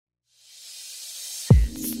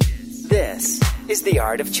is The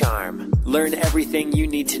Art of Charm. Learn everything you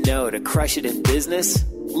need to know to crush it in business,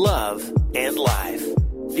 love, and life.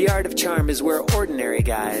 The Art of Charm is where ordinary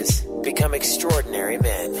guys become extraordinary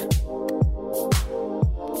men.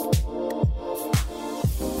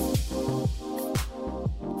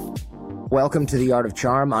 Welcome to The Art of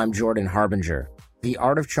Charm. I'm Jordan Harbinger. The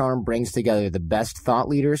Art of Charm brings together the best thought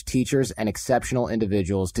leaders, teachers, and exceptional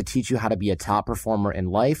individuals to teach you how to be a top performer in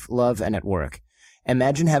life, love, and at work.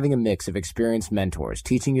 Imagine having a mix of experienced mentors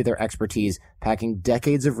teaching you their expertise, packing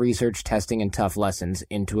decades of research, testing, and tough lessons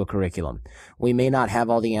into a curriculum. We may not have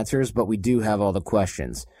all the answers, but we do have all the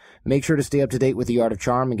questions. Make sure to stay up to date with The Art of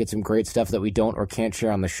Charm and get some great stuff that we don't or can't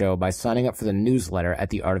share on the show by signing up for the newsletter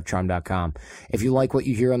at theartofcharm.com. If you like what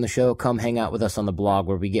you hear on the show, come hang out with us on the blog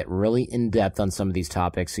where we get really in-depth on some of these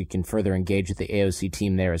topics so you can further engage with the AOC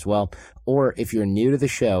team there as well. Or if you're new to the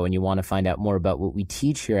show and you want to find out more about what we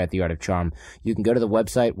teach here at The Art of Charm, you can go to the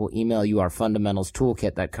website. We'll email you our fundamentals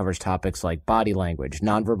toolkit that covers topics like body language,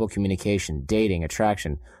 nonverbal communication, dating,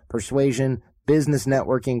 attraction, persuasion, business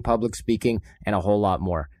networking, public speaking, and a whole lot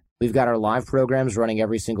more. We've got our live programs running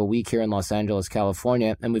every single week here in Los Angeles,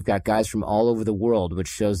 California, and we've got guys from all over the world, which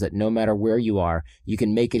shows that no matter where you are, you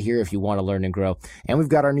can make it here if you want to learn and grow. And we've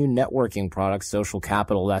got our new networking product, Social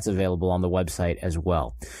Capital, that's available on the website as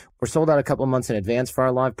well. We're sold out a couple months in advance for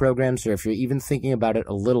our live programs, so if you're even thinking about it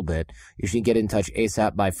a little bit, you should get in touch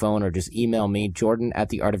ASAP by phone or just email me, Jordan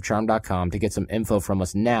at theartofcharm.com, to get some info from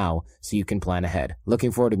us now so you can plan ahead.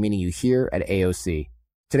 Looking forward to meeting you here at AOC.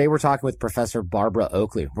 Today we're talking with Professor Barbara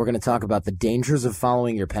Oakley. We're going to talk about the dangers of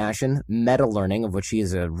following your passion, meta-learning, of which she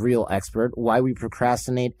is a real expert, why we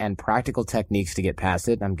procrastinate, and practical techniques to get past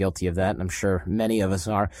it. I'm guilty of that, and I'm sure many of us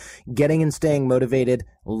are. Getting and staying motivated,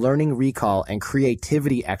 learning recall, and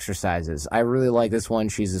creativity exercises. I really like this one.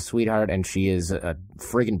 She's a sweetheart, and she is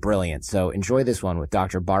friggin' brilliant. So enjoy this one with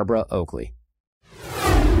Dr. Barbara Oakley.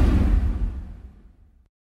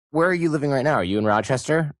 Where are you living right now? Are you in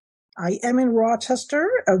Rochester? I am in Rochester,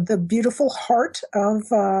 the beautiful heart of,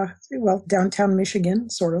 downtown Michigan,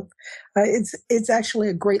 sort of. It's actually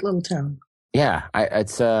a great little town. Yeah,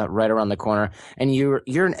 it's right around the corner. And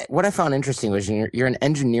what I found interesting was you're an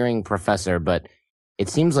engineering professor, but it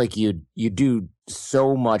seems like you do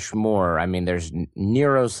so much more. I mean, there's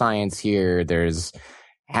neuroscience here, there's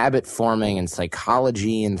habit forming and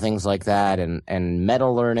psychology and things like that, and meta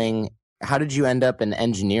learning. How did you end up in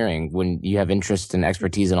engineering when you have interest and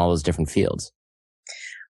expertise in all those different fields?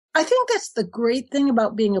 I think that's the great thing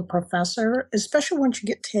about being a professor, especially once you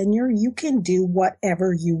get tenure, you can do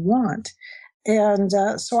whatever you want. And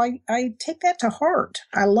so I take that to heart.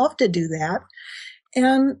 I love to do that.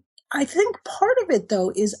 And I think part of it,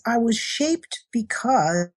 though, is I was shaped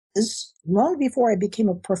because long before I became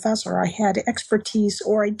a professor, I had expertise,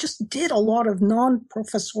 or I just did a lot of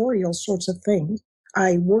non-professorial sorts of things.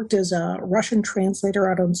 I worked as a Russian translator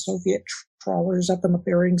out on Soviet trawlers up in the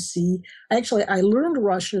Bering Sea. Actually, I learned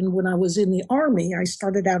Russian when I was in the Army. I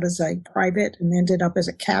started out as a private and ended up as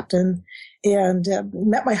a captain, and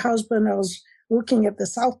met my husband. I was working at the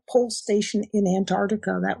South Pole Station in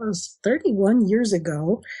Antarctica. That was 31 years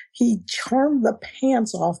ago. He charmed the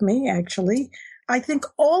pants off me, actually. I think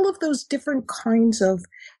all of those different kinds of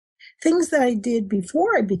things that I did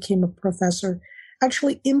before I became a professor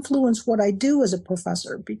actually influence what I do as a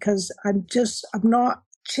professor, because I'm not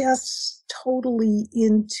just totally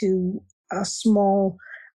into a small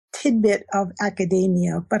tidbit of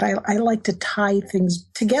academia, but I like to tie things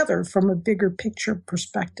together from a bigger picture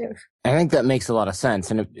perspective. I think that makes a lot of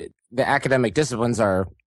sense. And the academic disciplines are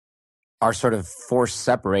sort of force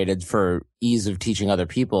separated for ease of teaching other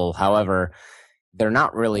people. However, they're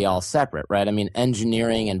not really all separate, right? I mean,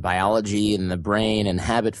 engineering and biology and the brain and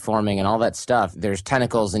habit forming and all that stuff, there's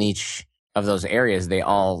tentacles in each of those areas. They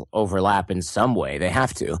all overlap in some way. They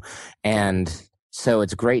have to. And so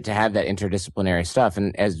it's great to have that interdisciplinary stuff.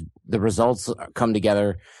 And as the results come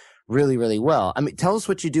together really, really well. I mean, tell us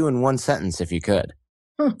what you do in one sentence, if you could.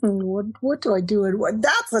 What do I do in one?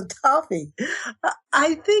 That's a toughie.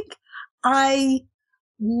 I think I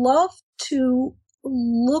love to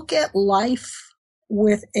look at life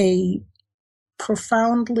with a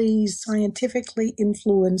profoundly scientifically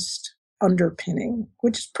influenced underpinning,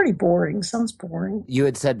 which is pretty boring. Sounds boring. You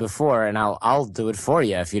had said before, and I'll do it for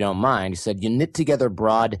you if you don't mind. You said you knit together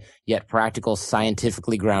broad yet practical,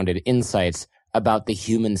 scientifically grounded insights about the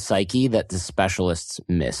human psyche that the specialists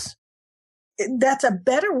miss. That's a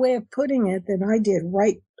better way of putting it than I did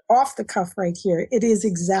right off the cuff right here. It is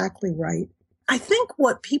exactly right. I think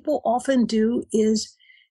what people often do is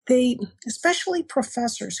they, especially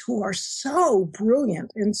professors who are so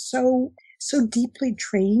brilliant and so deeply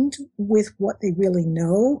trained with what they really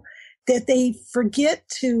know, that they forget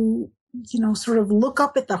to, sort of look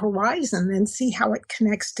up at the horizon and see how it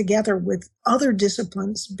connects together with other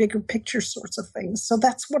disciplines, bigger picture sorts of things. So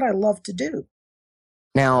that's what I love to do.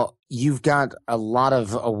 Now, you've got a lot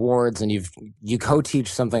of awards and you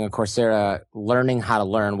co-teach something at Coursera, Learning How to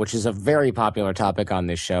Learn, which is a very popular topic on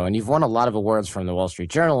this show. And you've won a lot of awards from the Wall Street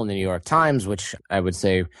Journal and the New York Times, which I would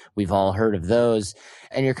say we've all heard of those.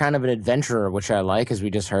 And you're kind of an adventurer, which I like, as we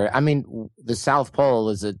just heard. I mean, the South Pole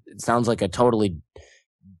it sounds like a totally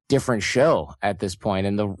different show at this point.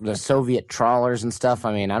 And the Soviet trawlers and stuff,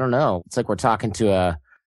 I mean, I don't know. It's like we're talking to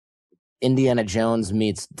Indiana Jones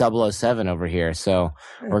meets 007 over here. So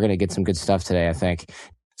we're going to get some good stuff today, I think.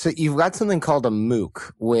 So you've got something called a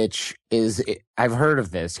MOOC, which I've heard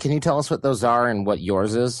of this. Can you tell us what those are and what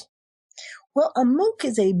yours is? Well, a MOOC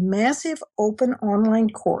is a massive open online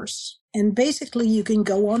course. And basically you can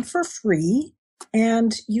go on for free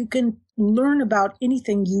and you can learn about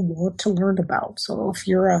anything you want to learn about. So if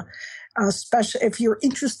you're if you're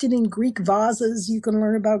interested in Greek vases, you can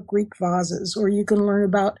learn about Greek vases, or you can learn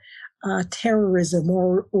about terrorism,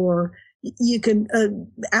 or you can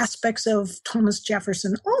aspects of Thomas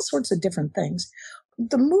Jefferson, all sorts of different things.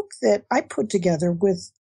 The MOOC that I put together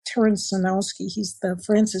with Terence Sanowski, he's the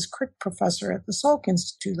Francis Crick professor at the Salk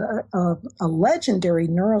Institute, a legendary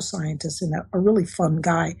neuroscientist and a really fun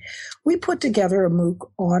guy. We put together a MOOC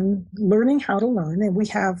on learning how to learn, and we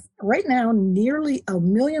have right now nearly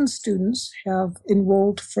 1 million students have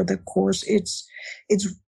enrolled for the course. It's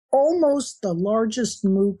almost the largest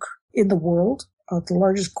MOOC in the world, the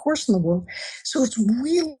largest course in the world. So it's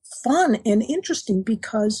really fun and interesting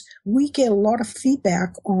because we get a lot of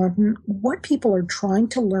feedback on what people are trying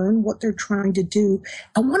to learn, what they're trying to do.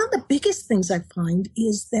 And one of the biggest things I find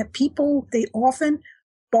is that people, they often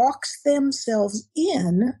box themselves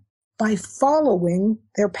in by following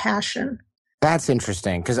their passion. That's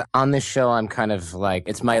interesting, because on this show, I'm kind of like,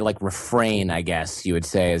 it's my refrain, I guess you would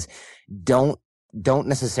say, is don't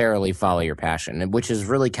necessarily follow your passion, which is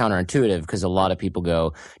really counterintuitive because a lot of people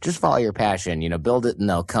go, just follow your passion, build it and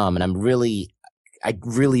they'll come. And I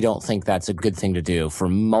really don't think that's a good thing to do for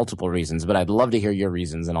multiple reasons, but I'd love to hear your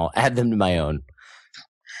reasons and I'll add them to my own.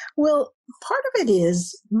 Well, part of it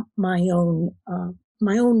is my own,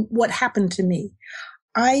 what happened to me.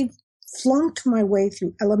 I flunked my way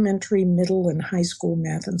through elementary, middle, and high school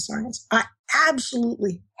math and science. I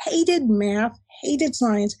absolutely hated math, hated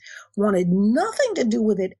science, wanted nothing to do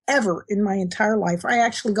with it ever in my entire life. I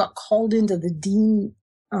actually got called into the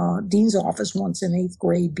dean's office once in 8th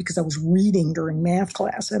grade because I was reading during math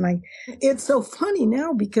class. And it's so funny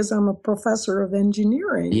now because I'm a professor of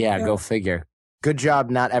engineering. Yeah, go figure. Good job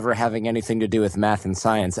not ever having anything to do with math and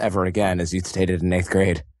science ever again, as you stated in 8th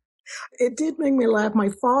grade. It did make me laugh. My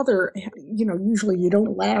father, usually you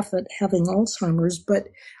don't laugh at having Alzheimer's, but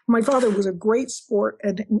my father was a great sport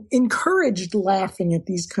and encouraged laughing at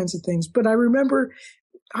these kinds of things. But I remember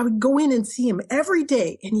I would go in and see him every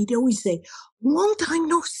day, and he'd always say, "Long time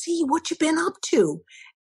no see, what you been up to?"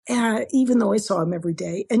 Even though I saw him every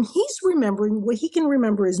day. And he's remembering, what he can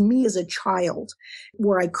remember is me as a child,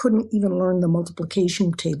 where I couldn't even learn the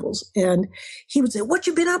multiplication tables. And he would say, "What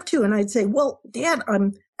you been up to?" And I'd say, "Well, Dad,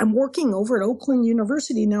 I'm working over at Oakland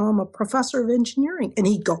University now. I'm a professor of engineering." And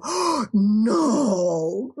he'd go, "Oh,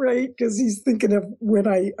 no," right? Because he's thinking of when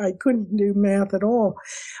I couldn't do math at all.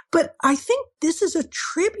 But I think this is a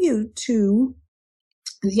tribute to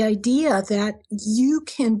the idea that you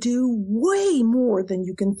can do way more than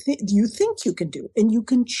you think you can do. And you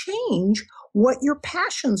can change what your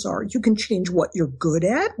passions are. You can change what you're good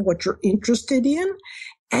at, what you're interested in.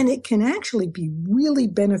 And it can actually be really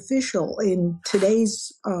beneficial in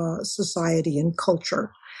today's society and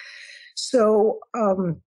culture. So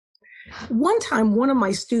one time, one of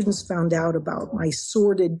my students found out about my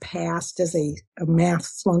sordid past as a math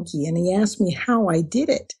flunky, and he asked me how I did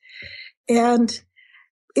it. And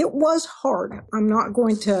it was hard. I'm not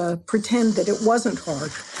going to pretend that it wasn't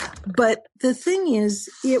hard. But the thing is,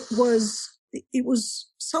 it was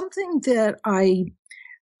something that I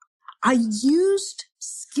used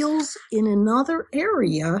skills in another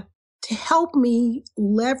area to help me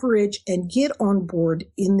leverage and get on board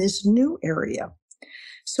in this new area.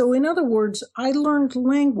 So in other words, I learned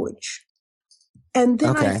language. And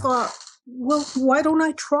then I thought, well, why don't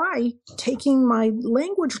I try taking my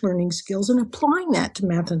language learning skills and applying that to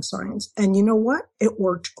math and science? And you know what? It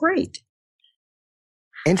worked great.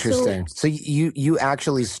 Interesting. So you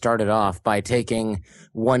actually started off by taking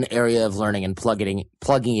one area of learning and plugging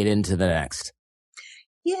it into the next.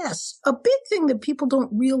 Yes. A big thing that people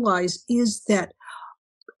don't realize is that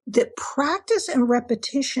practice and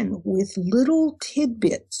repetition with little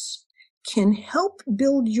tidbits can help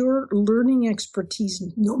build your learning expertise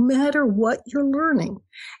no matter what you're learning.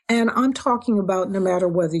 And I'm talking about no matter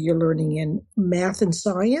whether you're learning in math and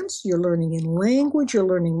science, you're learning in language, you're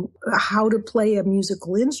learning how to play a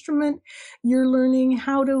musical instrument, you're learning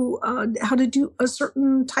how to do a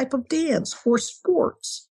certain type of dance or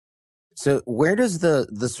sports. So where does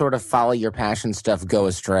the sort of follow your passion stuff go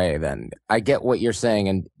astray then? I get what you're saying,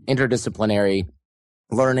 and interdisciplinary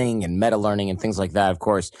learning and meta learning and things like that, of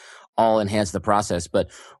course, all enhance the process. But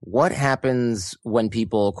what happens when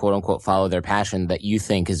people, quote unquote, follow their passion that you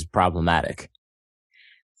think is problematic?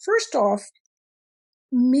 First off,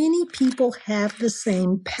 many people have the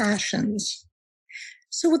same passions.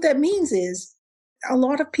 So what that means is a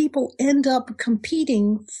lot of people end up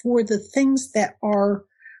competing for the things that are,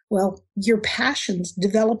 well, your passions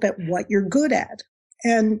develop at what you're good at.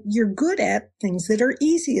 And you're good at things that are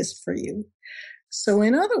easiest for you. So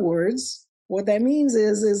in other words, what that means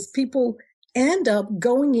is people end up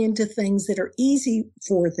going into things that are easy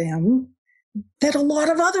for them that a lot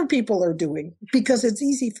of other people are doing because it's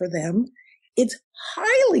easy for them. It's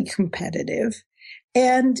highly competitive,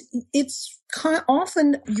 and it's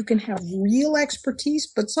often you can have real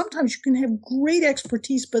expertise, but sometimes you can have great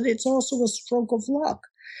expertise, but it's also a stroke of luck.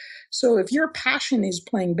 So if your passion is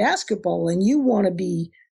playing basketball and you want to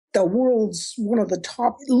be the world's one of the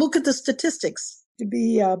top, look at the statistics. To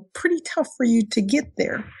be pretty tough for you to get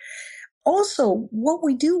there. Also, what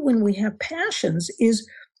we do when we have passions is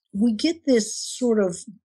we get this sort of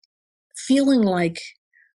feeling like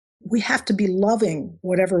we have to be loving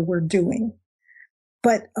whatever we're doing.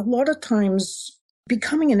 But a lot of times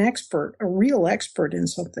becoming an expert, a real expert in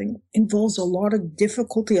something, involves a lot of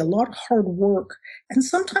difficulty, a lot of hard work, and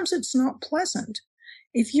sometimes it's not pleasant.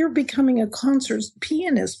 If you're becoming a concert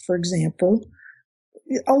pianist, for example,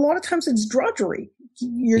 a lot of times it's drudgery.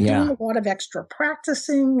 You're doing a lot of extra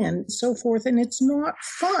practicing and so forth, and it's not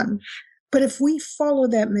fun. But if we follow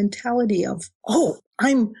that mentality of, oh,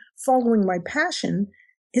 I'm following my passion,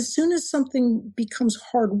 as soon as something becomes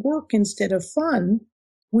hard work instead of fun,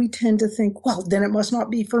 we tend to think, well, then it must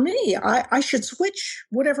not be for me. I should switch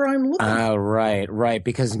whatever I'm looking at. Right.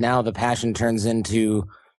 Because now the passion turns into,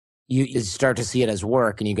 you start to see it as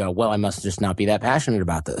work, and you go, well, I must just not be that passionate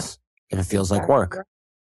about this if it feels like work.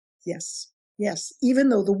 Yes. Even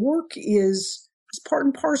though the work is part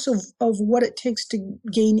and parcel of what it takes to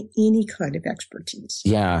gain any kind of expertise.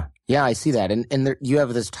 Yeah, I see that. And there, you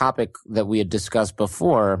have this topic that we had discussed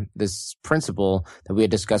before, this principle that we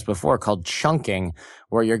had discussed before called chunking,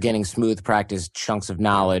 where you're getting smooth practice chunks of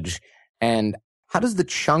knowledge. And how does the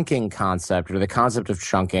chunking concept or the concept of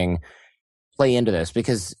chunking play into this?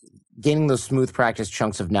 Because gaining those smooth practice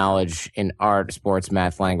chunks of knowledge in art, sports,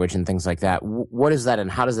 math, language, and things like that, what is that, and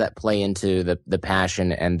how does that play into the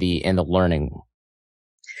passion and the learning?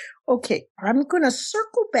 Okay, I'm going to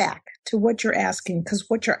circle back to what you're asking, because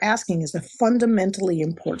what you're asking is a fundamentally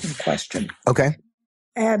important question. Okay.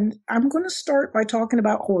 And I'm going to start by talking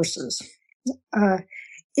about horses.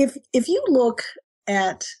 If you look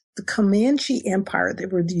at the Comanche Empire, there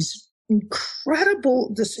were this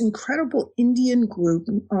incredible Indian group,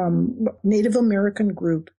 Native American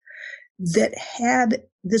group, that had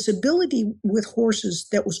this ability with horses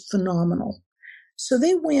that was phenomenal. So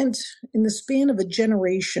they went in the span of a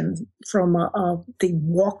generation from, they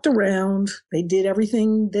walked around, they did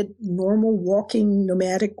everything that normal walking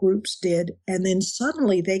nomadic groups did, and then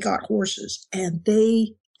suddenly they got horses, and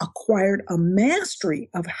they acquired a mastery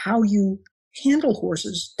of how you handle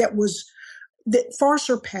horses that far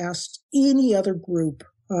surpassed any other group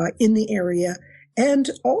in the area. And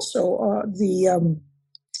also the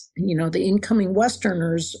incoming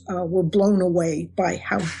Westerners were blown away by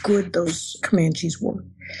how good those Comanches were.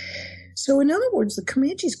 So in other words, the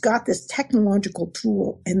Comanches got this technological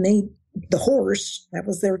tool, and the horse, that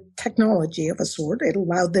was their technology of a sort. It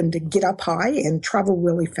allowed them to get up high and travel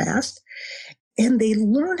really fast. And they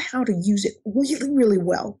learned how to use it really, really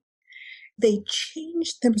well. They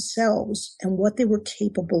changed themselves and what they were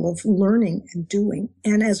capable of learning and doing.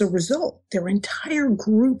 And as a result, their entire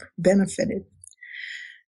group benefited.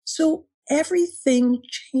 So everything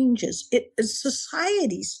changes.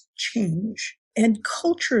 Societies change and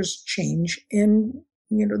cultures change. And,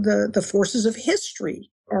 the forces of history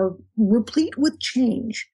are replete with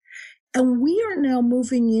change. And we are now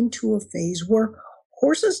moving into a phase where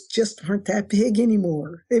horses just aren't that big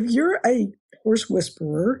anymore. If you're a horse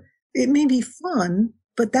whisperer, it may be fun,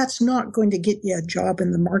 but that's not going to get you a job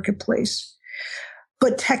in the marketplace.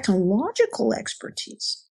 But technological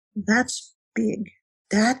expertise, that's big.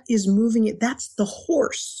 That is moving it. That's the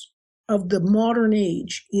horse of the modern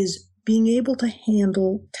age, is being able to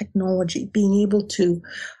handle technology, being able to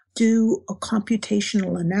do a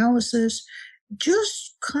computational analysis,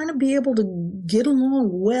 just kind of be able to get along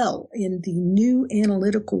well in the new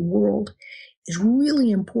analytical world is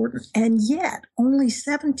really important. And yet only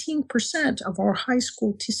 17% of our high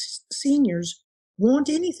school seniors want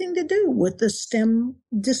anything to do with the STEM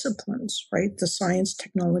disciplines, right? The science,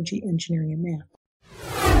 technology, engineering, and math.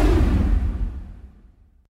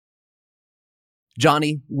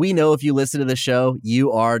 Johnny, we know if you listen to the show,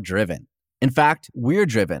 you are driven. In fact, we're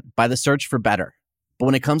driven by the search for better. But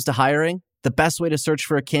when it comes to hiring, the best way to search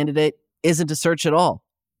for a candidate isn't to search at all.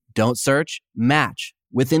 Don't search, match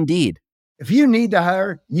with Indeed. If you need to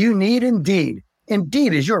hire, you need Indeed.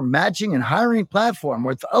 Indeed is your matching and hiring platform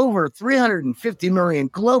with over 350 million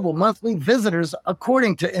global monthly visitors,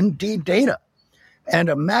 according to Indeed data, and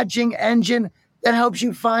a matching engine that helps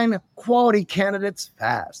you find quality candidates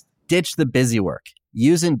fast. Ditch the busy work.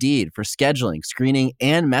 Use Indeed for scheduling, screening,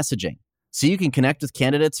 and messaging so you can connect with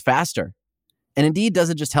candidates faster. And Indeed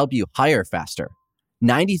doesn't just help you hire faster.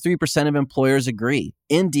 93% of employers agree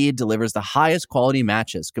Indeed delivers the highest quality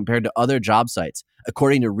matches compared to other job sites,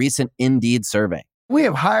 according to recent Indeed survey. We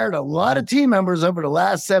have hired a lot of team members over the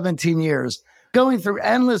last 17 years. Going through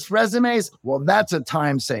endless resumes, well, that's a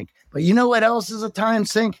time sink. But you know what else is a time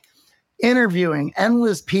sink? Interviewing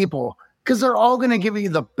endless people, because they're all going to give you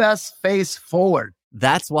the best face forward.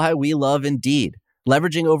 That's why we love Indeed,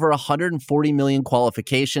 leveraging over 140 million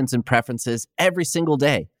qualifications and preferences every single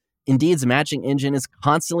day. Indeed's matching engine is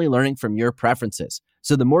constantly learning from your preferences.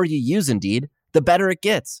 So the more you use Indeed, the better it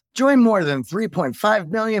gets. Join more than 3.5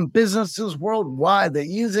 million businesses worldwide that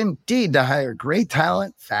use Indeed to hire great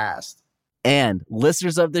talent fast. And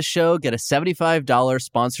listeners of this show get a $75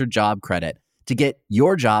 sponsored job credit to get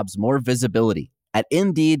your jobs more visibility at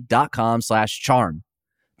Indeed.com/charm.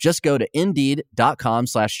 Just go to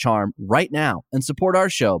Indeed.com/charm right now and support our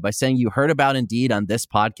show by saying you heard about Indeed on this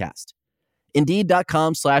podcast.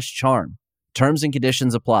 Indeed.com/charm. Terms and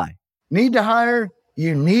conditions apply. Need to hire?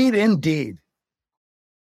 You need Indeed.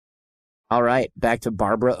 All right, back to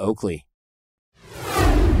Barbara Oakley.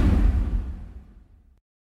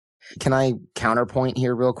 Can I counterpoint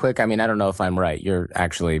here real quick? I mean, I don't know if I'm right. You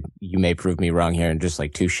may prove me wrong here in just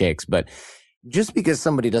like two shakes, but just because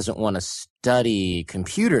somebody doesn't want to study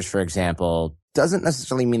computers, for example, doesn't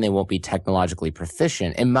necessarily mean they won't be technologically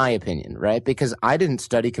proficient, in my opinion, right? Because I didn't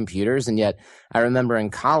study computers, and yet I remember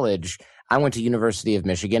in college, I went to University of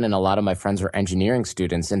Michigan, and a lot of my friends were engineering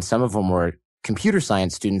students, and some of them were computer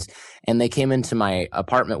science students, and they came into my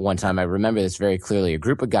apartment one time. I remember this very clearly. A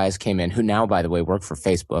group of guys came in who now, by the way, work for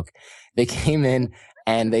Facebook. They came in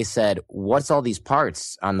and they said, "What's all these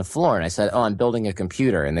parts on the floor?" And I said, "Oh, I'm building a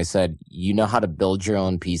computer." And they said, "You know how to build your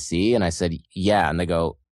own PC?" And I said, "Yeah." And they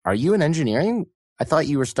go, "Are you in engineering? I thought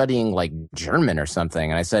you were studying like German or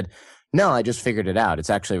something." And I said, "No, I just figured it out.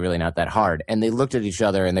 It's actually really not that hard." And they looked at each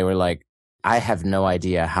other and they were like, "I have no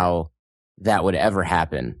idea how that would ever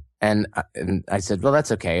happen." And I said, "Well,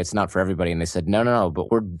 that's okay. It's not for everybody." And they said, No,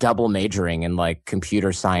 but we're double majoring in like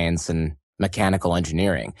computer science and mechanical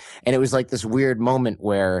engineering." And it was like this weird moment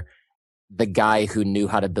where the guy who knew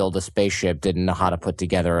how to build a spaceship didn't know how to put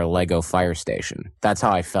together a Lego fire station. That's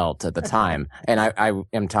how I felt at the time. And I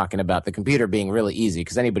am talking about the computer being really easy,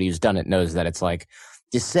 because anybody who's done it knows that it's like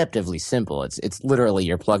deceptively simple. It's literally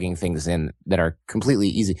you're plugging things in that are completely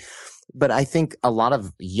easy. But I think a lot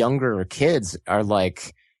of younger kids are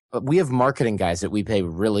like, we have marketing guys that we pay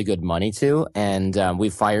really good money to, and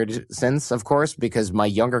we've fired since, of course, because my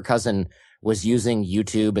younger cousin was using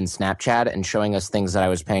YouTube and Snapchat and showing us things that I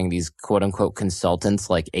was paying these quote unquote consultants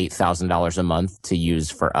like $8,000 a month to use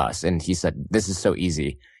for us. And he said, "This is so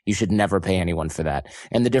easy. You should never pay anyone for that."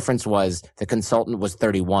 And the difference was the consultant was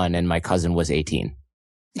 31 and my cousin was 18.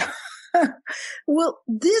 Well,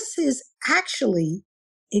 this is actually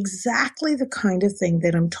exactly the kind of thing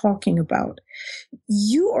that I'm talking about.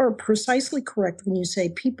 You are precisely correct when you say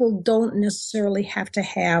people don't necessarily have to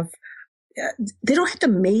have, they don't have to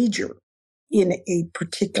major in a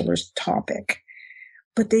particular topic,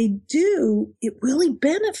 but they do, it really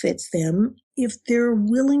benefits them if they're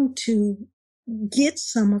willing to get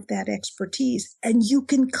some of that expertise. And you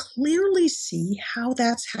can clearly see how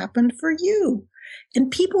that's happened for you. And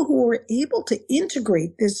people who are able to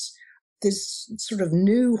integrate this sort of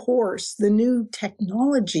new horse, the new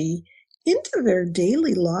technology, into their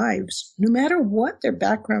daily lives, no matter what their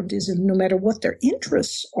background is and no matter what their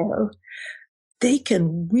interests are, they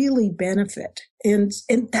can really benefit. And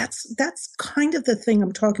that's kind of the thing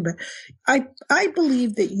I'm talking about. I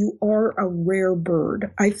believe that you are a rare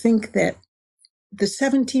bird. I think that the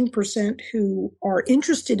 17% who are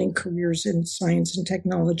interested in careers in science and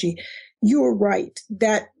technology, you're right.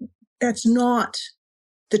 That's not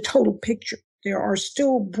the total picture. There are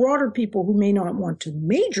still broader people who may not want to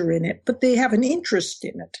major in it, but they have an interest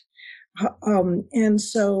in it.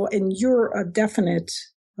 And you're a definite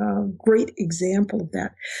great example of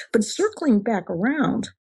that. But circling back around,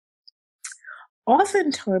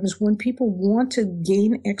 oftentimes when people want to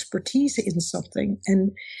gain expertise in something,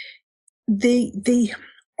 and they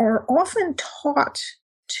are often taught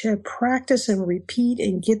to practice and repeat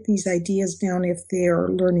and get these ideas down if they are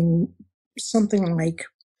learning something like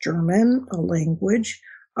German, a language,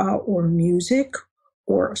 or music,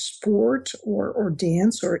 or a sport, or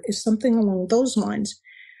dance, or something along those lines.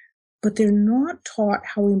 But they're not taught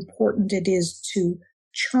how important it is to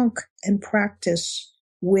chunk and practice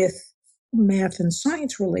with math and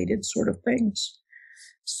science related sort of things.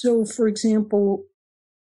 So, for example,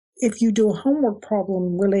 if you do a homework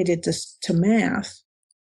problem related to math,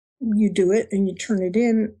 you do it and you turn it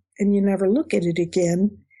in and you never look at it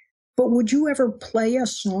again. But would you ever play a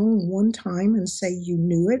song one time and say you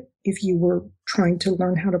knew it if you were trying to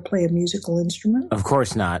learn how to play a musical instrument? Of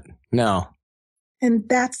course not. No. And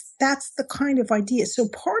that's the kind of idea. So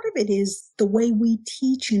part of it is the way we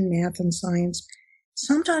teach in math and science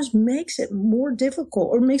sometimes makes it more difficult,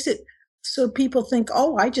 or makes it so people think,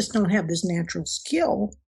 oh, I just don't have this natural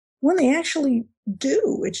skill, when they actually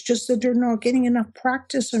do. It's just that they're not getting enough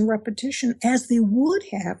practice and repetition as they would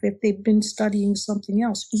have if they've been studying something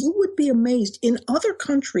else. You would be amazed. In other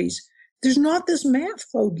countries, there's not this math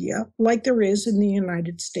phobia like there is in the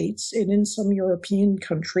United States and in some European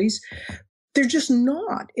countries. They're just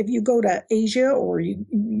not. If you go to Asia or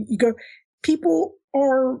you go, people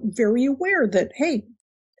are very aware that, hey,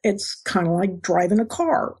 it's kind of like driving a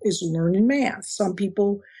car is learning math. Some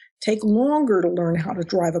people take longer to learn how to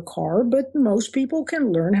drive a car, but most people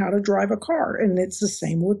can learn how to drive a car. And it's the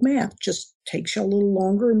same with math. Just takes you a little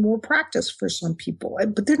longer and more practice for some people.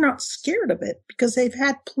 But they're not scared of it because they've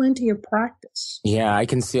had plenty of practice. Yeah, I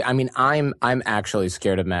can see. I mean, I'm actually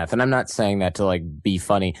scared of math, and I'm not saying that to like be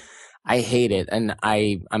funny. I hate it, and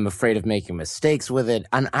I'm afraid of making mistakes with it.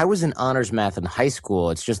 And I was in honors math in high school.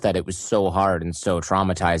 It's just that it was so hard and so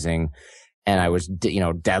traumatizing. And I was,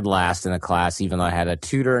 dead last in the class, even though I had a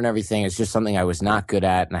tutor and everything. It's just something I was not good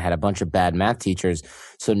at. And I had a bunch of bad math teachers.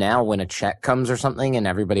 So now when a check comes or something and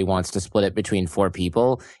everybody wants to split it between 4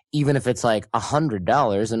 people, even if it's like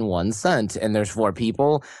 $100.01 and there's 4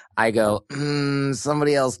 people, I go,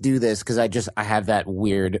 somebody else do this. Because I have that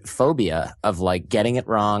weird phobia of like getting it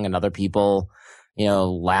wrong and other people,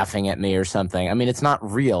 laughing at me or something. I mean, it's not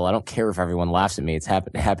real. I don't care if everyone laughs at me. It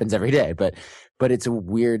happens every day. But it's a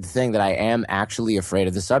weird thing that I am actually afraid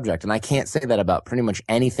of the subject. And I can't say that about pretty much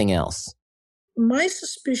anything else. My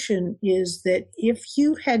suspicion is that if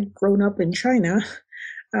you had grown up in China,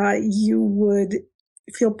 you would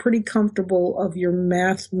feel pretty comfortable of your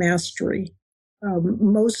math mastery.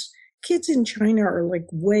 Most kids in China are like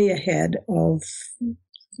way ahead of,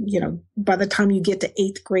 by the time you get to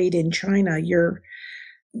 8th grade in China, you're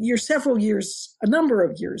a number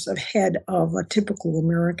of years ahead of a typical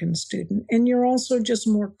American student. And you're also just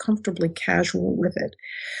more comfortably casual with it.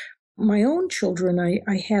 My own children,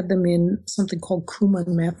 I had them in something called Kumon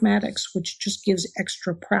mathematics, which just gives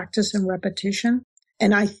extra practice and repetition.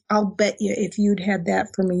 And I'll bet you if you'd had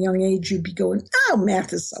that from a young age, you'd be going, oh,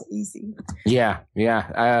 math is so easy. Yeah.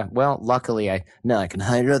 Well, luckily, I can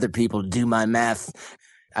hire other people to do my math.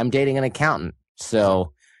 I'm dating an accountant.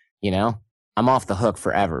 So, I'm off the hook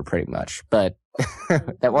forever, pretty much. But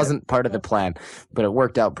that wasn't part of the plan. But it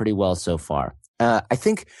worked out pretty well so far. I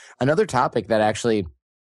think another topic that actually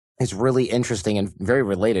is really interesting and very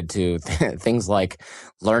related to things like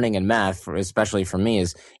learning and math, especially for me,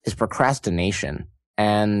 is procrastination.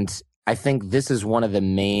 And I think this is one of the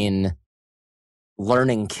main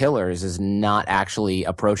learning killers, is not actually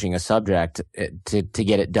approaching a subject to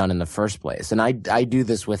get it done in the first place. And I do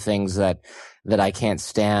this with things that I can't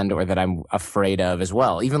stand or that I'm afraid of as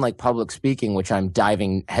well. Even like public speaking, which I'm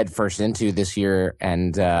diving headfirst into this year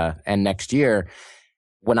and next year.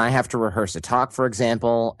 When I have to rehearse a talk, for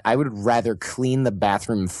example, I would rather clean the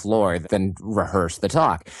bathroom floor than rehearse the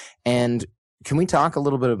talk. And can we talk a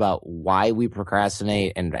little bit about why we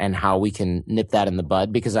procrastinate and how we can nip that in the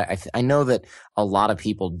bud? Because I know that a lot of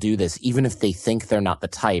people do this, even if they think they're not the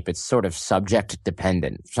type. It's sort of subject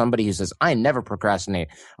dependent. Somebody who says, I never procrastinate,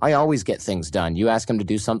 I always get things done. You ask them to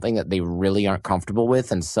do something that they really aren't comfortable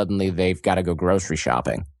with, and suddenly they've got to go grocery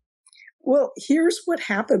shopping. Well, here's what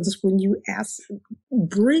happens when you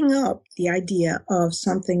bring up the idea of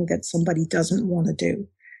something that somebody doesn't want to do.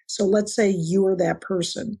 So let's say you're that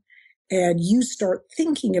person and you start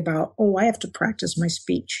thinking about, I have to practice my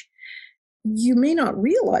speech. You may not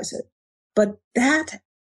realize it, but that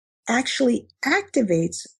actually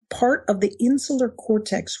activates part of the insular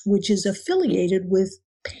cortex, which is affiliated with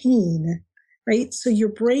pain, right? So your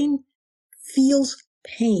brain feels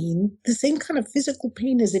pain, the same kind of physical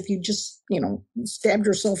pain as if you just, stabbed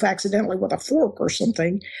yourself accidentally with a fork or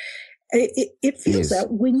something. It feels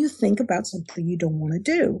that when you think about something you don't want to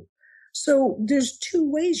do. So there's two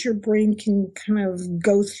ways your brain can kind of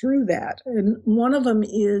go through that. And one of them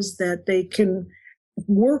is that they can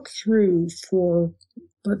work through for,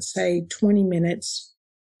 let's say, 20 minutes.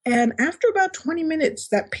 And after about 20 minutes,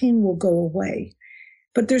 that pain will go away.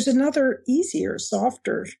 But there's another easier,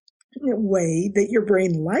 softer way that your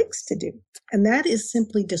brain likes to do. And that is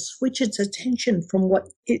simply to switch its attention from what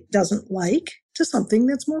it doesn't like to something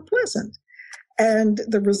that's more pleasant. And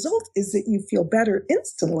the result is that you feel better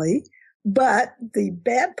instantly. But the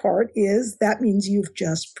bad part is that means you've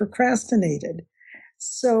just procrastinated.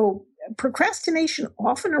 So procrastination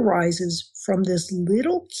often arises from this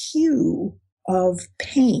little cue of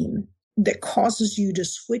pain that causes you to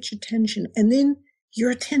switch attention, and then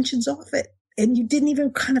your attention's off it. And you didn't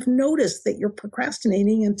even kind of notice that you're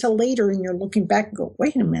procrastinating until later, and you're looking back and go,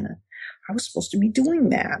 wait a minute, I was supposed to be doing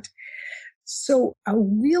that. So a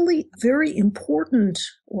really very important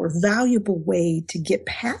or valuable way to get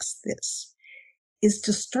past this is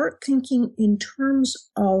to start thinking in terms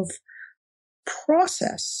of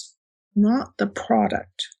process, not the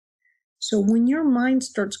product. So when your mind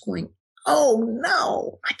starts going, oh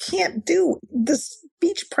no, I can't do this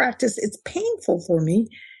speech practice, it's painful for me,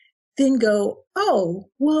 then go, oh,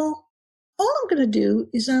 well, all I'm going to do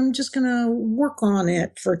is I'm just going to work on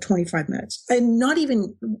it for 25 minutes and not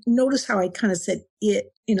even notice how I kind of said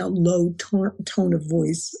it in a low tone of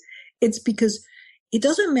voice. It's because it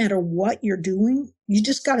doesn't matter what you're doing. You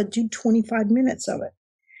just got to do 25 minutes of it.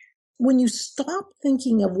 When you stop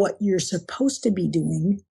thinking of what you're supposed to be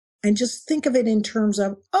doing and just think of it in terms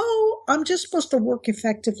of, oh, I'm just supposed to work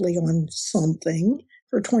effectively on something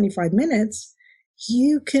for 25 minutes,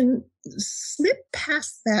 you can slip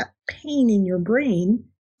past that pain in your brain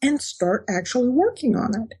and start actually working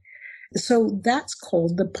on it. So that's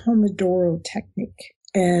called the Pomodoro technique.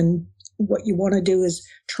 And what you want to do is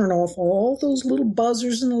turn off all those little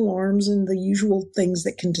buzzers and alarms and the usual things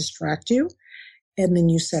that can distract you. And then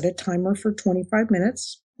you set a timer for 25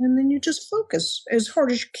 minutes, and then you just focus as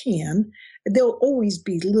hard as you can. There'll always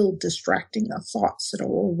be little distracting thoughts that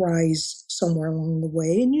will arise somewhere along the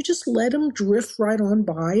way, and you just let them drift right on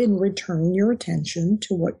by and return your attention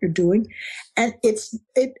to what you're doing. And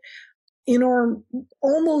in our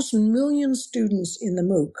almost million students in the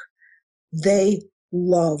MOOC, they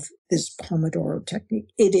love this Pomodoro technique.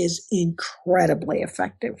 It is incredibly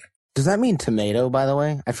effective. Does that mean tomato, by the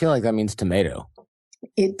way? I feel like that means tomato.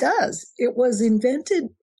 It does. It was invented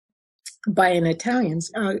by an Italian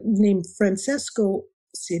named Francesco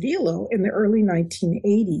Cirillo in the early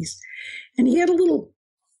 1980s. And he had a little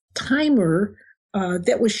timer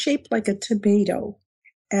that was shaped like a tomato.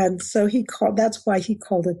 And so that's why he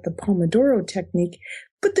called it the Pomodoro technique.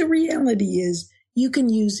 But the reality is you can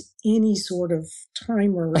use any sort of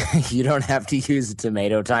timer. You don't have to use a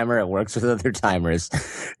tomato timer. It works with other timers.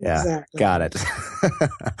 Yeah, exactly. Got it.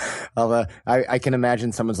 Although I can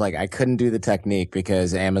imagine someone's like, I couldn't do the technique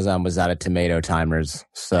because Amazon was out of tomato timers.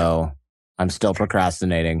 So I'm still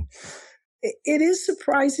procrastinating. It is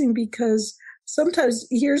surprising because sometimes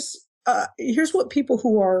here's what people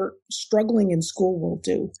who are struggling in school will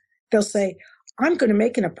do. They'll say, I'm going to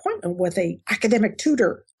make an appointment with an academic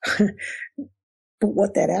tutor. But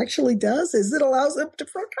what that actually does is it allows them to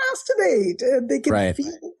procrastinate. They can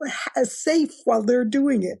feel safe while they're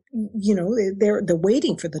doing it. They're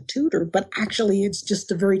waiting for the tutor, but actually it's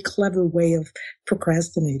just a very clever way of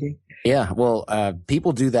procrastinating. Yeah, well,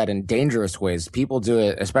 people do that in dangerous ways. People do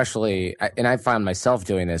it, especially, and I found myself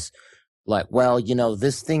doing this, like, well,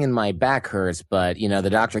 this thing in my back hurts, but, the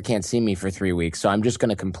doctor can't see me for 3 weeks, so I'm just going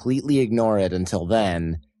to completely ignore it until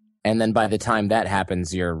then. And then by the time that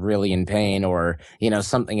happens, you're really in pain or,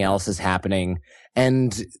 something else is happening.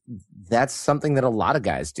 And that's something that a lot of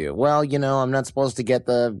guys do. Well, I'm not supposed to get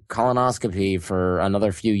the colonoscopy for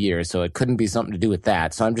another few years, so it couldn't be something to do with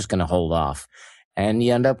that. So I'm just going to hold off. And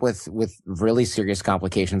you end up with really serious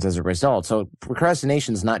complications as a result. So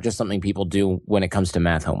procrastination is not just something people do when it comes to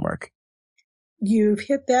math homework. You've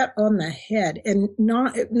hit that on the head. And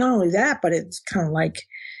not only that, but it's kind of like,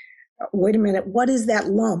 wait a minute, what is that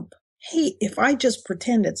lump? Hey, if I just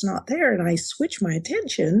pretend it's not there and I switch my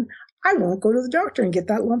attention, I won't go to the doctor and get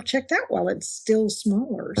that lump checked out while it's still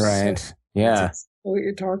smaller. Right. So yeah. That's what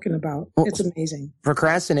you're talking about. Well, it's amazing.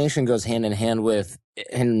 Procrastination goes hand in hand with,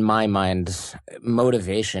 in my mind,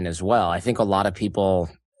 motivation as well. I think a lot of people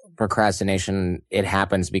procrastination, it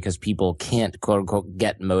happens because people can't, quote unquote,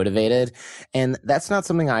 get motivated. And that's not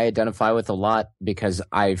something I identify with a lot because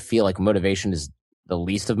I feel like motivation is the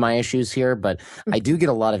least of my issues here. But I do get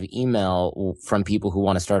a lot of email from people who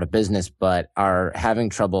want to start a business but are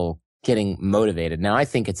having trouble getting motivated. Now, I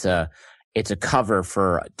think it's a cover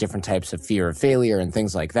for different types of fear of failure and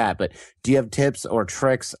things like that. But do you have tips or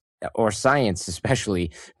tricks or science,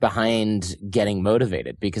 especially, behind getting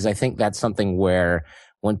motivated? Because I think that's something where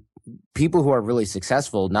when people who are really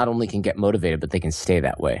successful not only can get motivated, but they can stay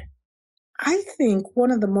that way. I think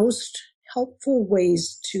one of the most helpful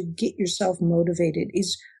ways to get yourself motivated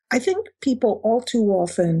is, I think people all too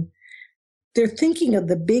often, they're thinking of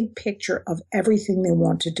the big picture of everything they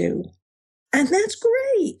want to do. And that's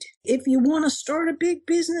great. If you want to start a big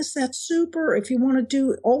business, that's super. If you want to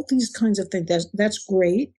do all these kinds of things, that's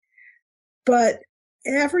great. But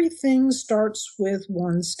everything starts with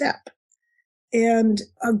one step. And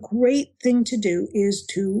a great thing to do is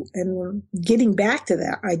to, and we're getting back to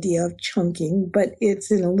that idea of chunking, but it's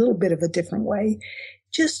in a little bit of a different way,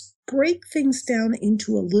 just break things down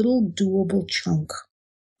into a little doable chunk.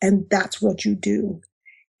 And that's what you do.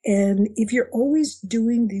 And if you're always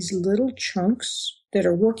doing these little chunks that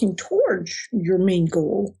are working towards your main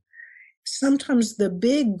goal, sometimes the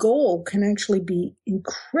big goal can actually be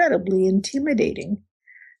incredibly intimidating.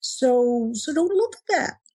 So don't look at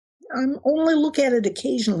that. Only look at it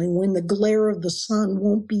occasionally when the glare of the sun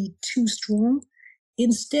won't be too strong.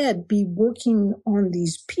 Instead, be working on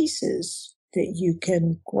these pieces that you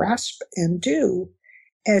can grasp and do,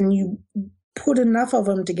 and you put enough of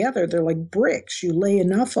them together. They're like bricks. You lay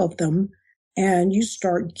enough of them, and you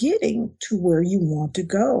start getting to where you want to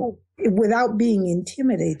go without being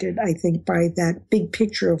intimidated, I think, by that big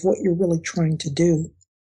picture of what you're really trying to do.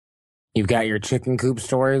 You've got your chicken coop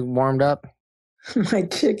story warmed up? My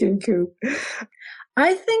chicken coop.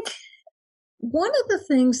 I think one of the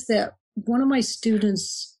things that one of my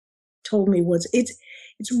students told me was it's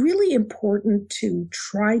really important to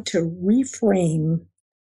try to reframe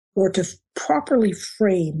or to properly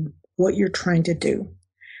frame what you're trying to do.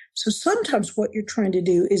 So sometimes what you're trying to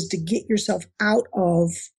do is to get yourself out of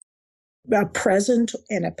a present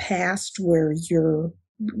and a past where you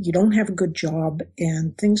don't have a good job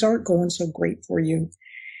and things aren't going so great for you.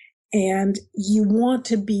 And you want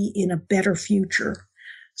to be in a better future.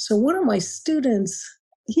 So one of my students,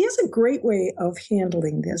 he has a great way of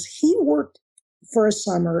handling this. He worked for a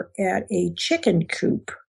summer at a chicken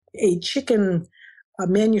coop, a chicken egg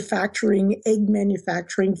manufacturing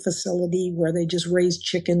facility where they just raised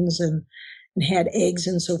chickens and had eggs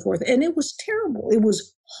and so forth. And it was terrible. It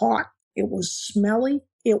was hot. It was smelly.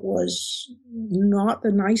 It was not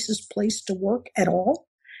the nicest place to work at all.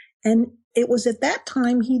 And it was at that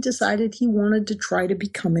time he decided he wanted to try to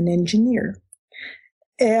become an engineer.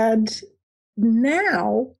 And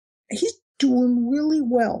now he's doing really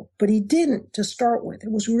well, but he didn't to start with.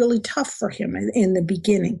 It was really tough for him in the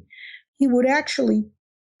beginning. He would actually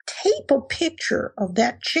tape a picture of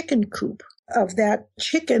that chicken coop, of that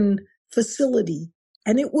chicken facility,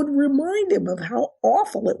 and it would remind him of how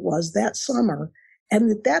awful it was that summer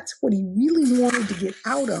and that's what he really wanted to get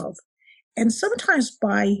out of. And sometimes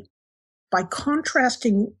by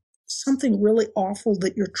contrasting something really awful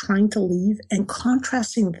that you're trying to leave and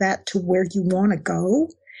contrasting that to where you want to go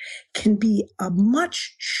can be a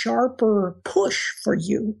much sharper push for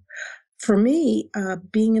you. For me,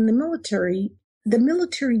 being in the military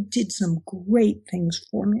did some great things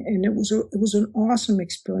for me, and it was an awesome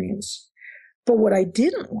experience. But what I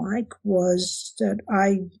didn't like was that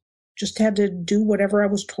I just had to do whatever I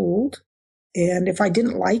was told. And if I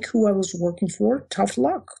didn't like who I was working for, tough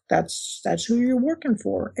luck. That's who you're working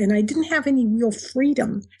for. And I didn't have any real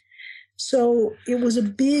freedom. So it was a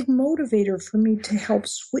big motivator for me to help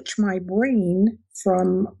switch my brain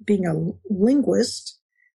from being a linguist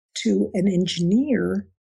to an engineer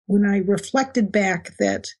when I reflected back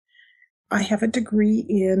that I have a degree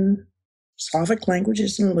in Slavic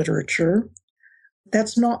languages and literature.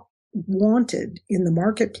 That's not wanted in the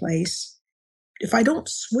marketplace. If I don't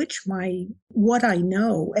switch what I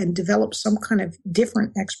know and develop some kind of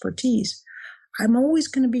different expertise, I'm always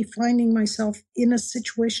going to be finding myself in a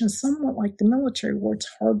situation somewhat like the military where it's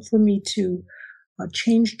hard for me to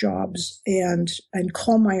change jobs and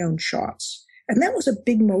call my own shots. And that was a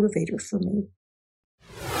big motivator for me.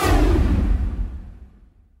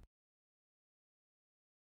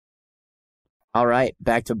 All right,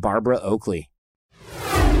 back to Barbara Oakley.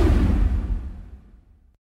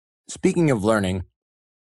 Speaking of learning,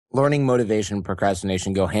 motivation,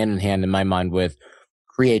 procrastination go hand in hand in my mind with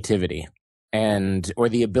creativity. or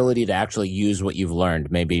the ability to actually use what you've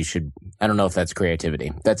learned. Maybe you should, I don't know if that's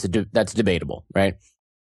creativity. That's debatable, right?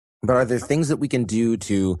 But are there things that we can do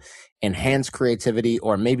to enhance creativity,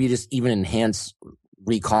 or maybe just even enhance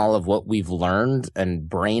recall of what we've learned and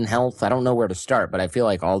brain health? I don't know where to start, but I feel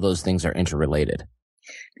like all those things are interrelated.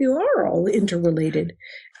 They are all interrelated.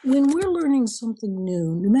 When we're learning something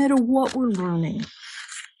new, no matter what we're learning,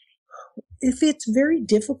 if it's very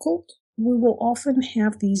difficult, we will often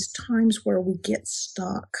have these times where we get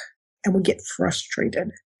stuck and we get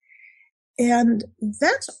frustrated. And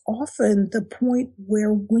that's often the point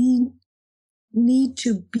where we need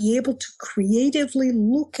to be able to creatively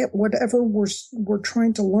look at whatever we're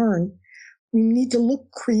trying to learn. We need to look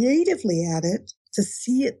creatively at it to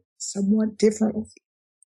see it somewhat differently.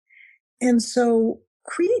 And so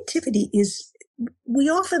creativity is, we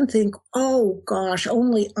often think, oh gosh,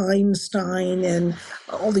 only Einstein and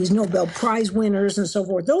all these Nobel Prize winners and so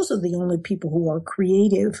forth, those are the only people who are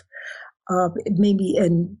creative. Maybe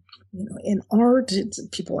in art, it's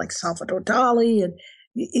people like Salvador Dali, and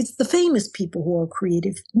it's the famous people who are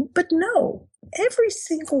creative. But no, every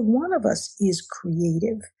single one of us is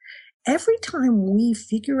creative. Every time we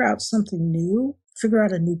figure out something new, figure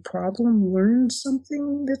out a new problem, learn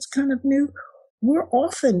something that's kind of new, we're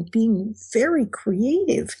often being very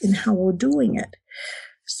creative in how we're doing it.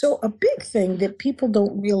 So a big thing that people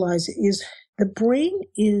don't realize is the brain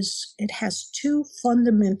it has two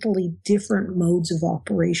fundamentally different modes of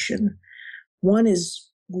operation. One is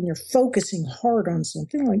when you're focusing hard on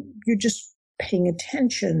something, like you're just paying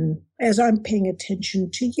attention as I'm paying attention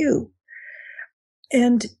to you.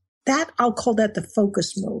 And that, I'll call that the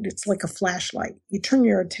focus mode. It's like a flashlight. You turn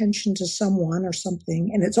your attention to someone or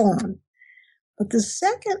something and it's on. But the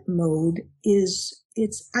second mode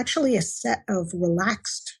it's actually a set of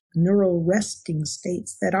relaxed neural resting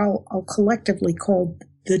states that I'll collectively call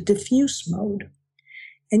the diffuse mode.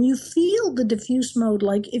 And you feel the diffuse mode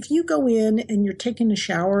like if you go in and you're taking a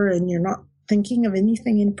shower and you're not thinking of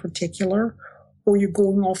anything in particular, or you're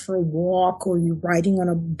going off for a walk, or you're riding on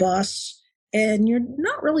a bus and you're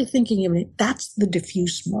not really thinking of it, that's the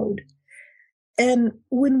diffuse mode. And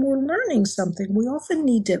when we're learning something, we often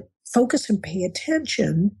need to focus and pay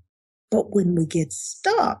attention. But when we get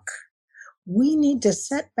stuck, we need to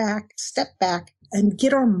step back, and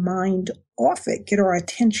get our mind off it, get our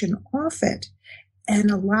attention off it, and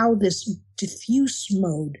allow this diffuse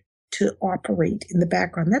mode to operate in the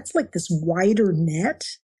background. That's like this wider net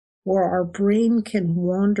where our brain can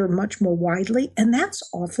wander much more widely. And that's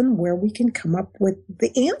often where we can come up with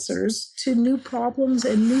the answers to new problems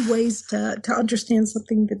and new ways to understand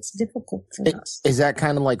something that's difficult for us. Is that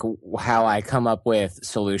kind of like how I come up with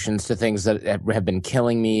solutions to things that have been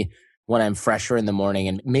killing me when I'm fresher in the morning,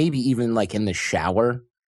 and maybe even like in the shower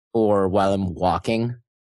or while I'm walking?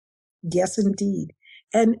 Yes, indeed.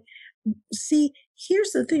 And see,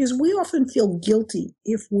 here's the thing is we often feel guilty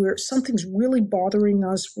if something's really bothering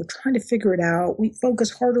us. We're trying to figure it out. We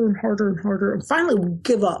focus harder and harder and harder. And finally we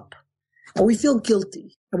give up and we feel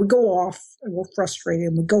guilty and we go off and we're frustrated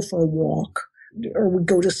and we go for a walk or we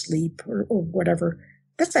go to sleep or whatever.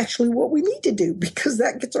 That's actually what we need to do, because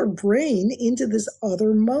that gets our brain into this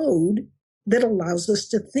other mode that allows us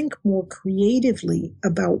to think more creatively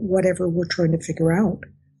about whatever we're trying to figure out.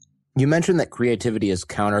 You mentioned that creativity is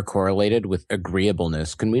counter-correlated with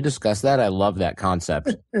agreeableness. Can we discuss that? I love that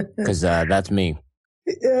concept because that's me.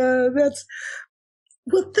 Well,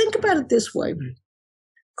 think about it this way.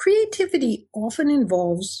 Creativity often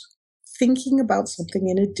involves thinking about something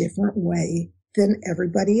in a different way than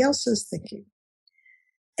everybody else is thinking.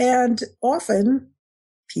 And often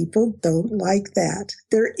people don't like that.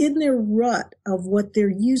 They're in their rut of what they're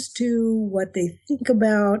used to, what they think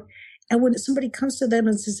about. And when somebody comes to them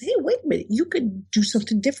and says, hey, wait a minute, you could do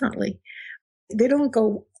something differently, they don't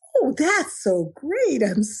go, oh, that's so great.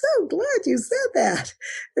 I'm so glad you said that.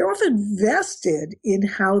 They're often vested in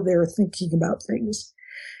how they're thinking about things.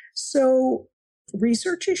 So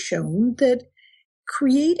research has shown that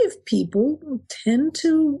creative people tend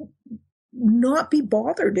to not be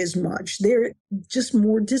bothered as much. They're just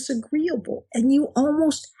more disagreeable. And you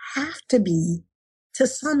almost have to be, to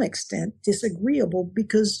some extent, disagreeable,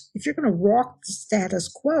 because if you're going to rock the status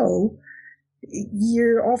quo,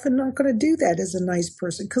 you're often not going to do that as a nice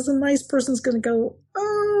person, because a nice person's going to go,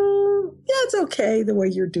 oh, yeah, it's okay the way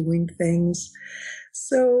you're doing things.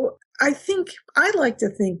 So I like to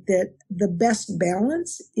think that the best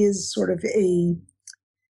balance is sort of a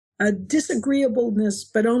disagreeableness,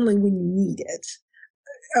 but only when you need it.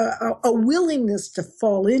 A willingness to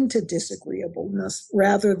fall into disagreeableness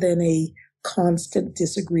rather than a constant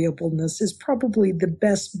disagreeableness is probably the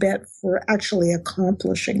best bet for actually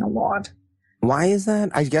accomplishing a lot. Why is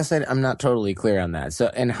that? I guess I'm not totally clear on that.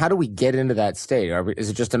 So, and how do we get into that state? Is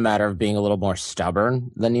it just a matter of being a little more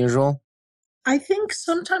stubborn than usual? I think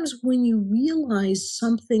sometimes when you realize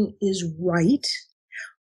something is right,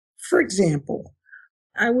 for example,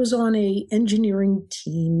 I was on a engineering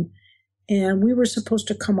team and we were supposed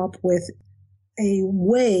to come up with a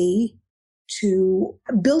way to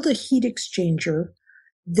build a heat exchanger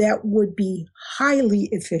that would be highly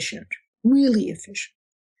efficient, really efficient.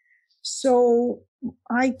 So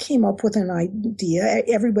I came up with an idea.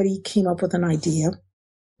 Everybody came up with an idea.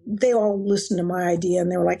 They all listened to my idea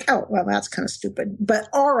and they were like, oh, well, that's kind of stupid. But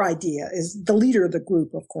our idea is the leader of the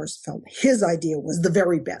group, of course, felt his idea was the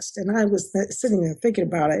very best. And I was sitting there thinking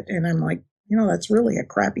about it. And I'm like, that's really a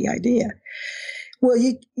crappy idea. Well,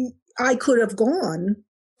 I could have gone,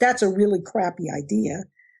 that's a really crappy idea.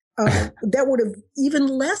 That would have even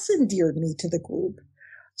less endeared me to the group.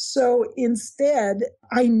 So instead,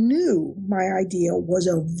 I knew my idea was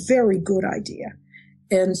a very good idea.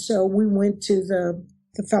 And so we went to the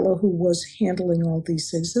fellow who was handling all these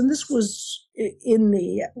things. And this was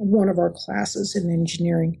in one of our classes in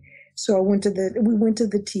engineering. So we went to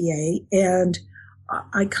the TA and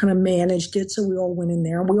I kind of managed it. So we all went in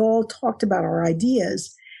there and we all talked about our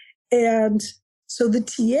ideas. And so the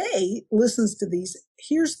TA listens to these.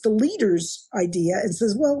 Here's the leader's idea and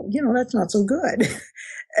says, well, that's not so good.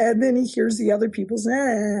 And then he hears the other people's,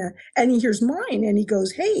 and he hears mine and he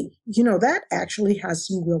goes, hey, that actually has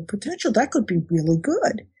some real potential. That could be really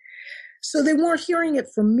good. So they weren't hearing it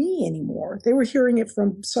from me anymore. They were hearing it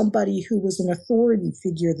from somebody who was an authority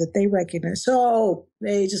figure that they recognized. So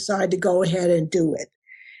they decided to go ahead and do it.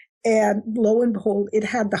 And lo and behold, it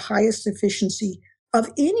had the highest efficiency of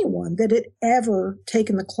anyone that had ever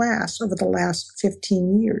taken the class over the last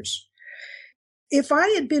 15 years. If I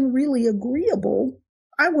had been really agreeable,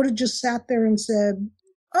 I would have just sat there and said,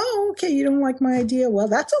 oh, okay, you don't like my idea? Well,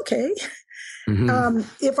 that's okay. Mm-hmm.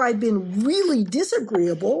 If I'd been really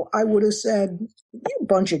disagreeable, I would have said, you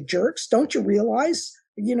bunch of jerks, don't you realize,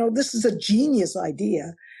 this is a genius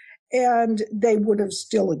idea? And they would have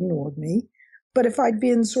still ignored me. But if I'd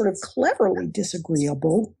been sort of cleverly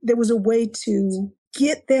disagreeable, there was a way to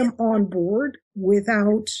get them on board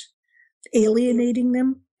without alienating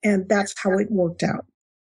them. And that's how it worked out.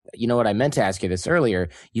 You know what, I meant to ask you this earlier.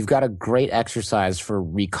 You've got a great exercise for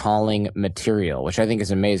recalling material, which I think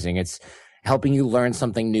is amazing. It's helping you learn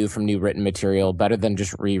something new from new written material better than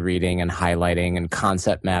just rereading and highlighting and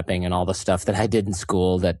concept mapping and all the stuff that I did in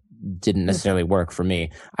school that didn't necessarily work for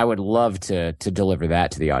me. I would love to deliver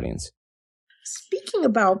that to the audience. Speaking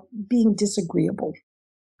about being disagreeable,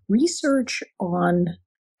 research on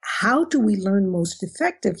how do we learn most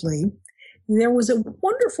effectively, there was a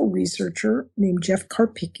wonderful researcher named Jeff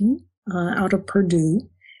Karpicki out of Purdue.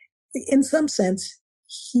 In some sense,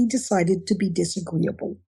 he decided to be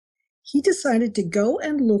disagreeable. He decided to go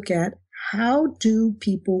and look at how do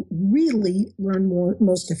people really learn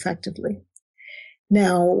most effectively.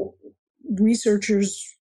 Now, researchers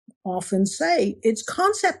often say it's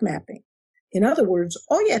concept mapping. In other words,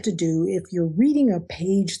 all you have to do if you're reading a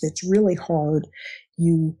page that's really hard,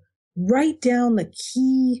 you write down the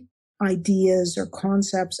key ideas or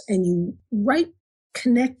concepts and you make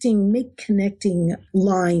connecting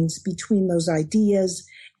lines between those ideas.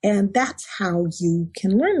 And that's how you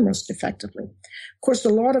can learn most effectively. Of course, a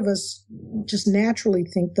lot of us just naturally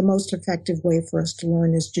think the most effective way for us to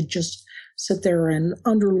learn is to just sit there and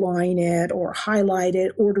underline it or highlight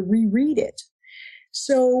it or to reread it.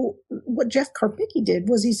 So what Jeff Karpicki did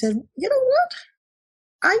was he said, you know what?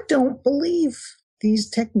 I don't believe these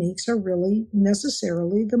techniques are really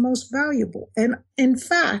necessarily the most valuable. And in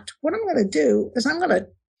fact, what I'm going to do is I'm going to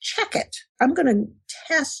check it. I'm going to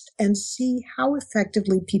test and see how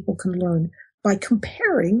effectively people can learn by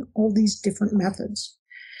comparing all these different methods.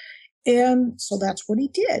 And so that's what he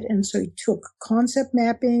did. And so he took concept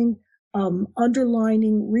mapping,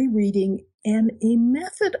 underlining, rereading, and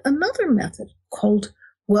another method called,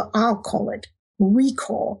 I'll call it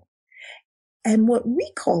recall. And what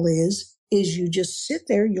recall is you just sit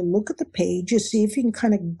there, you look at the page, you see if you can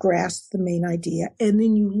kind of grasp the main idea, and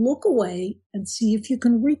then you look away and see if you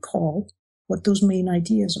can recall what those main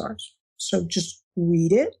ideas are. So just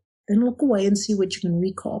read it, then look away and see what you can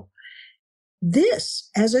recall. This,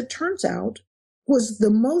 as it turns out, was the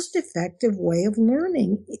most effective way of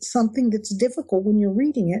learning something that's difficult when you're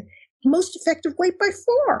reading it, most effective way by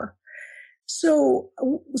far. So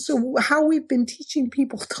how we've been teaching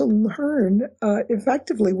people to learn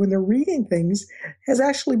effectively when they're reading things has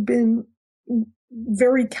actually been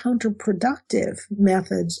very counterproductive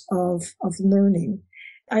methods of learning.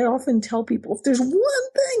 I often tell people, if there's one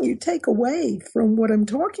thing you take away from what I'm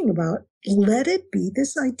talking about, let it be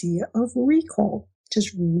this idea of recall.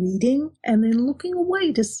 Just reading and then looking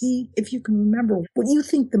away to see if you can remember what you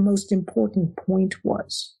think the most important point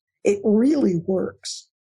was. It really works.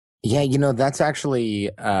 Yeah, that's actually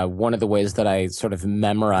one of the ways that I sort of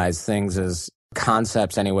memorize things as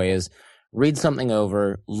concepts anyway, is read something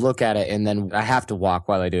over, look at it, and then I have to walk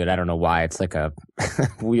while I do it. I don't know why. It's like a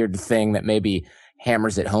weird thing that maybe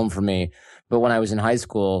hammers it home for me. But when I was in high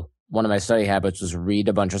school, one of my study habits was read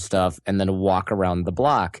a bunch of stuff and then walk around the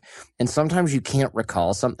block. And sometimes you can't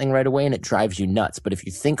recall something right away and it drives you nuts. But if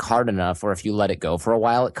you think hard enough, or if you let it go for a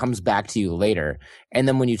while, it comes back to you later. And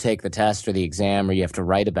then when you take the test or the exam or you have to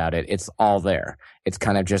write about it, it's all there. It's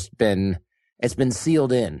kind of just been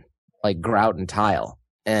sealed in like grout and tile.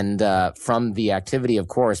 And from the activity, of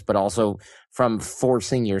course, but also from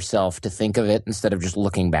forcing yourself to think of it instead of just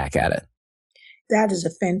looking back at it. That is a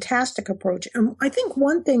fantastic approach. And I think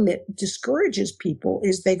one thing that discourages people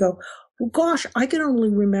is they go, well, gosh, I can only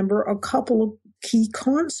remember a couple of key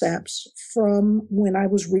concepts from when I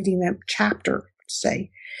was reading that chapter,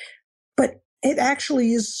 say. But it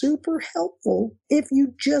actually is super helpful if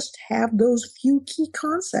you just have those few key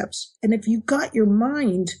concepts. And if you got your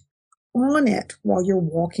mind on it while you're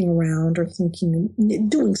walking around or thinking,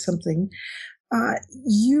 doing something,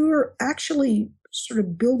 you're actually sort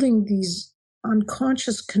of building these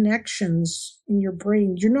unconscious connections in your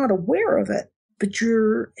brain. You're not aware of it, but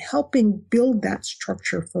you're helping build that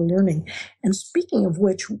structure for learning. And speaking of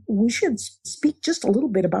which, we should speak just a little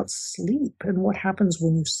bit about sleep and what happens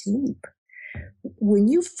when you sleep. When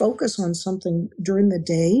you focus on something during the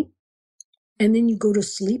day and then you go to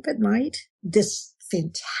sleep at night, this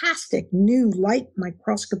fantastic new light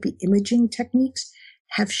microscopy imaging techniques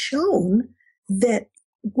have shown that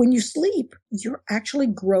when you sleep, you're actually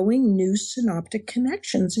growing new synaptic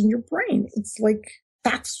connections in your brain. It's like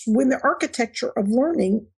that's when the architecture of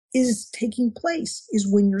learning is taking place, is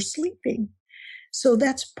when you're sleeping. So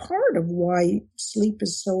that's part of why sleep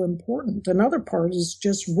is so important. Another part is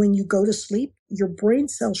just when you go to sleep, your brain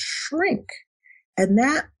cells shrink, and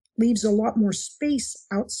that leaves a lot more space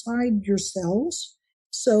outside your cells.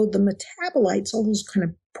 So the metabolites, all those kind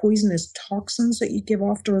of poisonous toxins that you give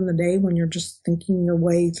off during the day when you're just thinking your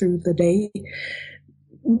way through the day,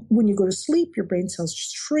 when you go to sleep, your brain cells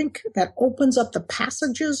shrink. That opens up the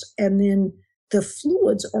passages, and then the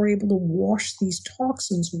fluids are able to wash these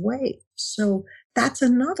toxins away. So that's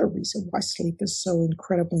another reason why sleep is so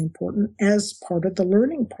incredibly important as part of the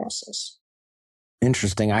learning process.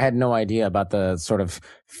 Interesting. I had no idea about the sort of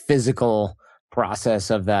physical process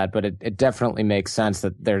of that, but it definitely makes sense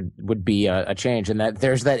that there would be a change, and that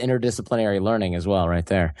there's that interdisciplinary learning as well right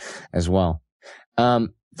there as well.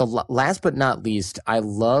 Last but not least, I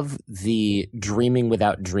love the dreaming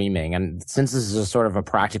without dreaming. And since this is a sort of a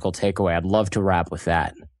practical takeaway, I'd love to wrap with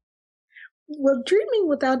that. Well, dreaming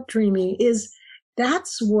without dreaming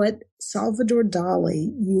that's what Salvador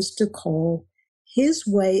Dali used to call his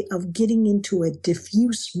way of getting into a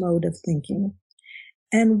diffuse mode of thinking.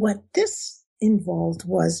 And what this involved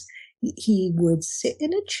was he would sit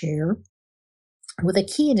in a chair with a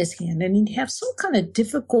key in his hand, and he'd have some kind of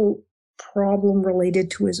difficult problem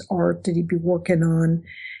related to his art that he'd be working on.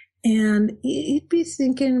 And he'd be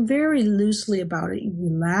thinking very loosely about it. He'd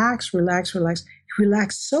relax. He'd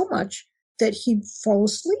relax so much that he'd fall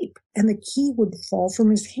asleep, and the key would fall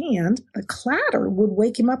from his hand. The clatter would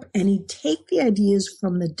wake him up, and he'd take the ideas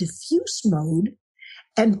from the diffuse mode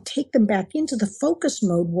and take them back into the focus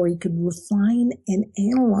mode where he could refine and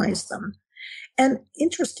analyze them. And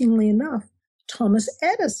interestingly enough, Thomas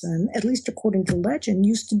Edison, at least according to legend,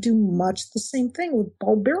 used to do much the same thing with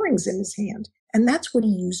ball bearings in his hand. And that's what he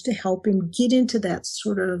used to help him get into that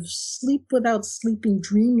sort of sleep without sleeping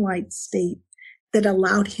dreamlike state that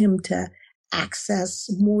allowed him to access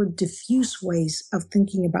more diffuse ways of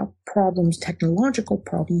thinking about problems, technological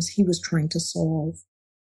problems he was trying to solve.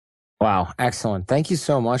 Wow, excellent. Thank you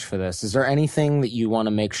so much for this. Is there anything that you want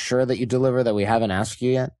to make sure that you deliver that we haven't asked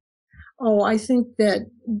you yet? Oh, I think that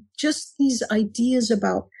just these ideas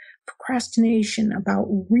about procrastination, about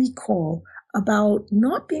recall, about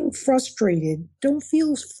not being frustrated. Don't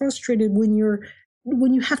feel frustrated when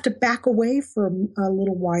you have to back away for a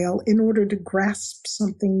little while in order to grasp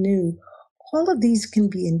something new. All of these can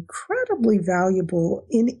be incredibly valuable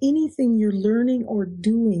in anything you're learning or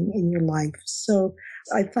doing in your life. So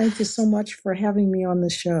I thank you so much for having me on the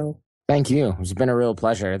show. Thank you. It's been a real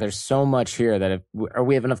pleasure. There's so much here that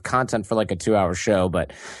we have enough content for like a 2-hour show,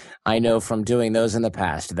 but I know from doing those in the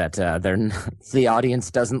past that the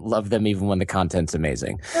audience doesn't love them even when the content's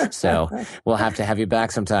amazing. So we'll have to have you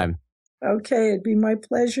back sometime. Okay, it'd be my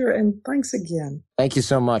pleasure. And thanks again. Thank you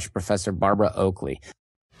so much, Professor Barbara Oakley.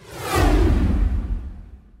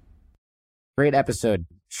 Great episode.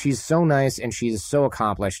 She's so nice and she's so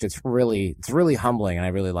accomplished. It's really humbling and I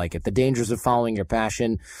really like it. The dangers of following your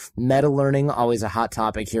passion. Meta learning, always a hot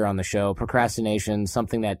topic here on the show. Procrastination,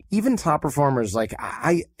 something that even top performers, like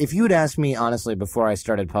if you had asked me honestly before I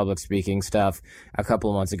started public speaking stuff a couple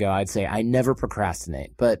of months ago, I'd say I never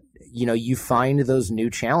procrastinate. But, you find those new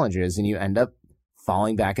challenges and you end up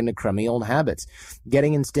falling back into crummy old habits.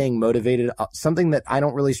 Getting and staying motivated, something that I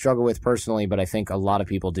don't really struggle with personally, but I think a lot of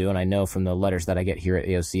people do, and I know from the letters that I get here at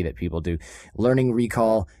AOC that people do. Learning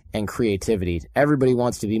recall and creativity. Everybody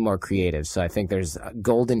wants to be more creative, so I think there's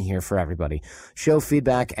gold in here for everybody. Show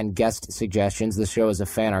feedback and guest suggestions. The show is a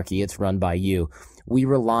fanarchy. It's run by you. We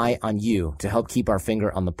rely on you to help keep our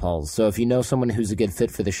finger on the pulse. So if you know someone who's a good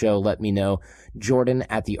fit for the show, let me know.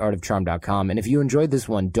 Jordan@theartofcharm.com. And if you enjoyed this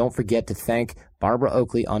one, don't forget to thank Barbara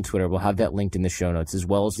Oakley on Twitter. We'll have that linked in the show notes, as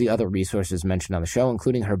well as the other resources mentioned on the show,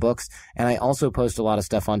 including her books. And I also post a lot of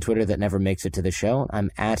stuff on Twitter that never makes it to the show.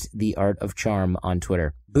 I'm at The Art of Charm on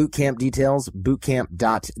Twitter. Bootcamp details,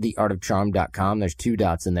 bootcamp.theartofcharm.com. There's 2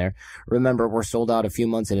 dots in there. Remember, we're sold out a few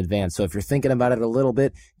months in advance, so if you're thinking about it a little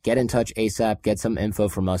bit, get in touch ASAP, get some info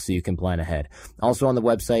from us so you can plan ahead. Also on the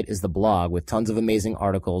website is the blog with tons of amazing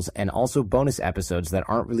articles and also bonus episodes that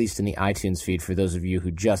aren't released in the iTunes feed for those of you who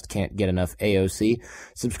just can't get enough AOC.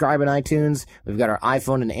 Subscribe on iTunes. We've got our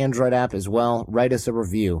iPhone and Android app as well. Write us a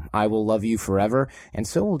review. I will love you forever, and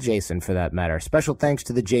so will Jason for that matter. Special thanks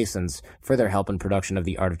to the Jasons for their help in production of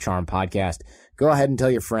the Art of Charm podcast. Go ahead and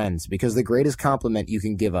tell your friends, because the greatest compliment you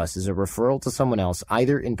can give us is a referral to someone else,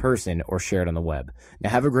 either in person or shared on the web.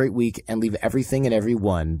 Now have a great week and leave everything and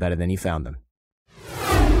everyone better than you found them.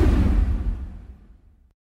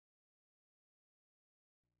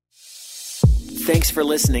 Thanks for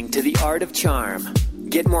listening to The Art of Charm.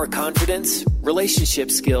 Get more confidence,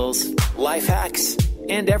 relationship skills, life hacks,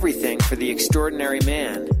 and everything for the extraordinary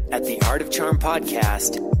man at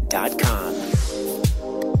theartofcharmpodcast.com.